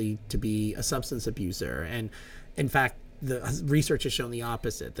likely to be a substance abuser. And in fact, the research has shown the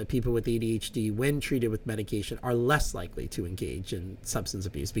opposite, that people with ADHD, when treated with medication, are less likely to engage in substance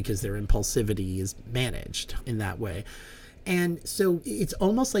abuse because their impulsivity is managed in that way. And so it's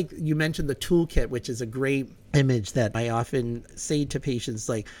almost like you mentioned the toolkit, which is a great image that I often say to patients,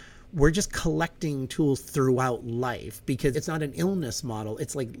 like, we're just collecting tools throughout life because it's not an illness model.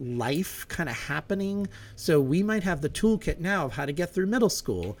 It's like life kind of happening. So we might have the toolkit now of how to get through middle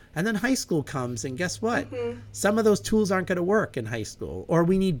school, and then high school comes, and guess what? Some of those tools aren't going to work in high school, or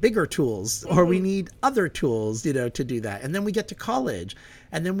we need bigger tools, or we need other tools, to do that. And then we get to college,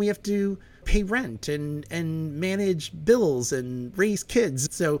 and then we have to pay rent and manage bills and raise kids.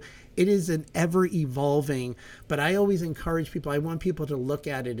 So it is an ever evolving, but I always encourage people, I want people to look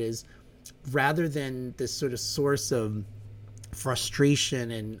at it as, rather than this sort of source of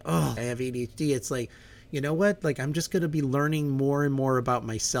frustration and, oh, I have ADHD, it's like, you know what? Like, I'm just going to be learning more and more about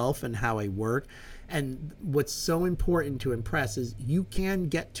myself and how I work. And what's so important to impress is you can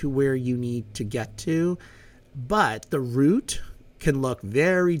get to where you need to get to, but the route can look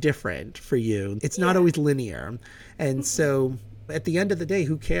very different for you. It's not always linear. And so at the end of the day,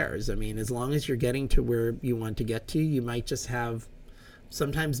 who cares? I mean, as long as you're getting to where you want to get to, you might just have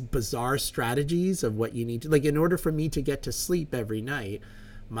sometimes bizarre strategies of what you need to, like, in order for me to get to sleep every night,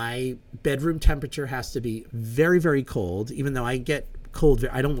 my bedroom temperature has to be very, very cold, even though I get cold.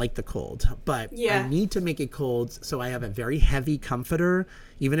 I don't like the cold, but I need to make it cold. So I have a very heavy comforter,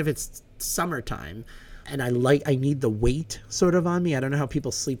 even if it's summertime. And I need the weight sort of on me. I don't know how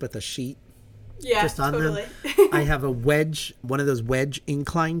people sleep with a sheet just on them. I have one of those wedge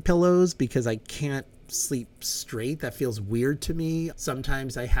incline pillows because I can't sleep straight. That feels weird to me.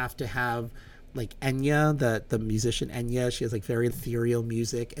 Sometimes I have to have like Enya, the musician Enya. She has like very ethereal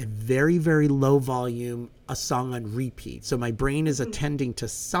music and very, very low volume, a song on repeat. So my brain is attending to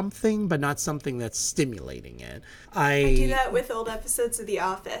something, but not something that's stimulating it. I do that with old episodes of The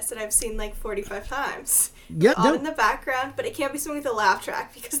Office that I've seen like 45 times. Yep, on in the background, but it can't be something with a laugh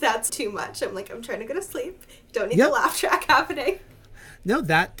track because that's too much. I'm trying to go to sleep. Don't need the laugh track happening. No,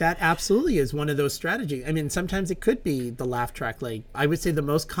 that absolutely is one of those strategies. I mean, sometimes it could be the laugh track. Like, I would say the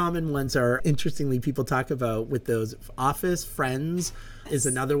most common ones are, interestingly, people talk about with those Office, Friends is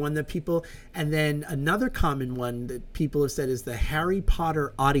another one that people, and then another common one that people have said is the Harry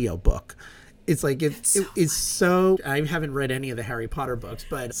Potter audiobook. It's like, it's so, I haven't read any of the Harry Potter books,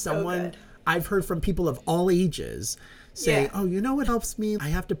 but I've heard from people of all ages say, oh, you know what helps me? I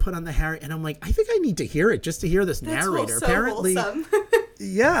have to put on the Harry. And I'm like, I think I need to hear it just to hear this narrator. So apparently, wholesome.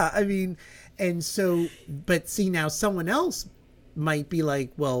 Yeah, I mean, and so, but see, now someone else might be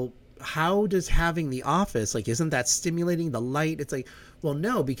like, well, how does having The Office, like, isn't that stimulating, the light? It's like, well,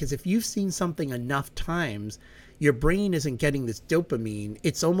 no, because if you've seen something enough times, your brain isn't getting this dopamine.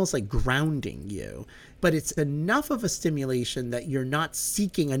 It's almost like grounding you, but it's enough of a stimulation that you're not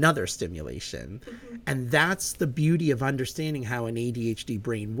seeking another stimulation. And that's the beauty of understanding how an ADHD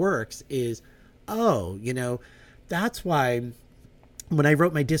brain works is, that's why when I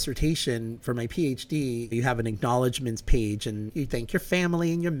wrote my dissertation for my PhD, you have an acknowledgements page and you thank your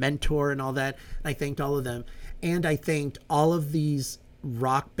family and your mentor and all that. And I thanked all of them. And I thanked all of these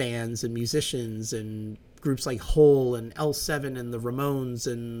rock bands and musicians and groups like Hole and L7 and the Ramones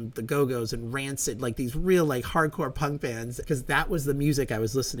and the Go-Go's and Rancid, like these real like hardcore punk bands, because that was the music I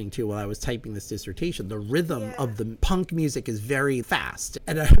was listening to while I was typing this dissertation. The rhythm of the punk music is very fast.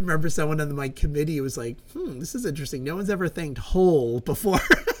 And I remember someone on my committee was like, this is interesting. No one's ever thanked Hole before.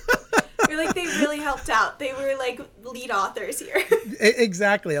 You're like, they really helped out. They were like lead authors here.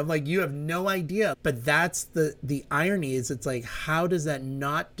 Exactly. I'm like, you have no idea. But that's the irony is it's like, how does that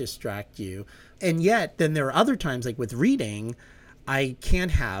not distract you? And yet then there are other times, like with reading, I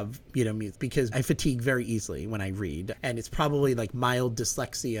can't have, music because I fatigue very easily when I read. And it's probably like mild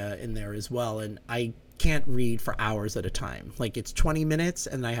dyslexia in there as well. And I can't read for hours at a time. Like it's 20 minutes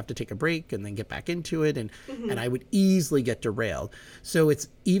and I have to take a break and then get back into it. And I would easily get derailed. So it's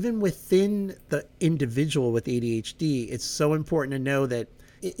even within the individual with ADHD, it's so important to know that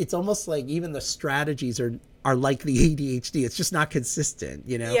it's almost like even the strategies are like the ADHD. It's just not consistent,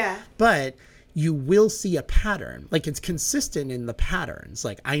 Yeah. But you will see a pattern. Like it's consistent in the patterns.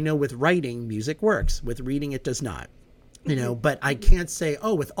 Like I know with writing, music works. With reading, it does not. But I can't say,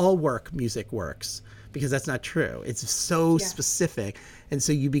 with all work, music works, because that's not true. It's so specific. And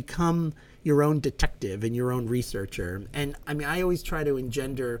so you become your own detective and your own researcher. And I mean, I always try to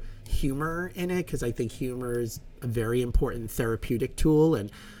engender humor in it because I think humor is a very important therapeutic tool.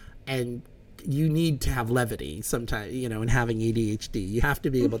 And you need to have levity sometimes, in having ADHD. You have to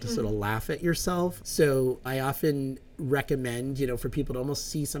be able to sort of laugh at yourself. So I often recommend, for people to almost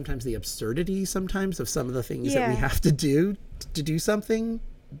see sometimes the absurdity sometimes of some of the things that we have to do something,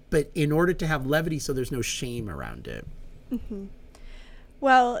 but in order to have levity so there's no shame around it.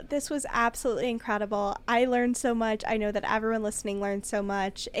 Well, this was absolutely incredible. I learned so much. I know that everyone listening learned so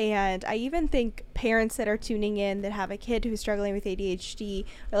much. And I even think parents that are tuning in that have a kid who's struggling with ADHD,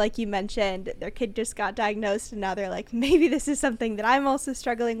 or like you mentioned, their kid just got diagnosed and now they're like, maybe this is something that I'm also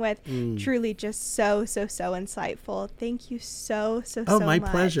struggling with. Truly just so insightful. Thank you so My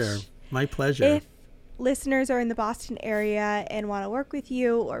much. pleasure. My pleasure. If listeners are in the Boston area and want to work with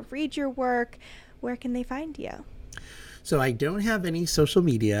you or read your work, where can they find you? So I don't have any social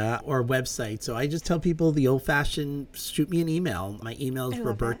media or website. So I just tell people the old fashioned, shoot me an email. My email is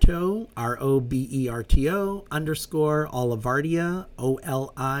Roberto, ROBERTO _ Olivardia,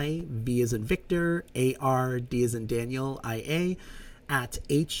 OLIV as in Victor, ARD as in Daniel, IA, at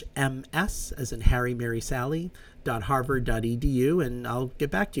HMS as in Harry, Mary, Sally, .harvard.edu, and I'll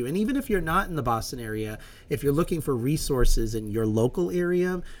get back to you. And even if you're not in the Boston area, if you're looking for resources in your local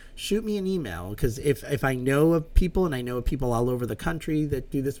area, shoot me an email, because if I know of people, and I know of people all over the country that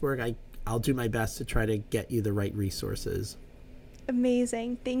do this work, I'll do my best to try to get you the right resources.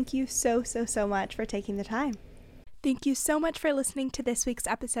 Amazing. Thank you so much for taking the time. Thank you so much for listening to this week's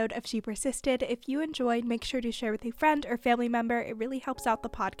episode of She Persisted. If you enjoyed, make sure to share with a friend or family member. It really helps out the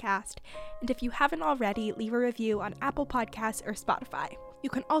podcast. And if you haven't already, leave a review on Apple Podcasts or Spotify.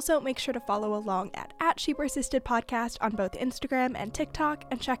 You can also make sure to follow along at She Persisted Podcast on both Instagram and TikTok,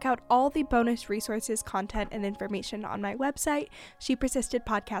 and check out all the bonus resources, content, and information on my website,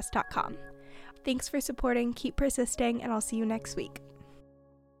 shepersistedpodcast.com. Thanks for supporting, keep persisting, and I'll see you next week.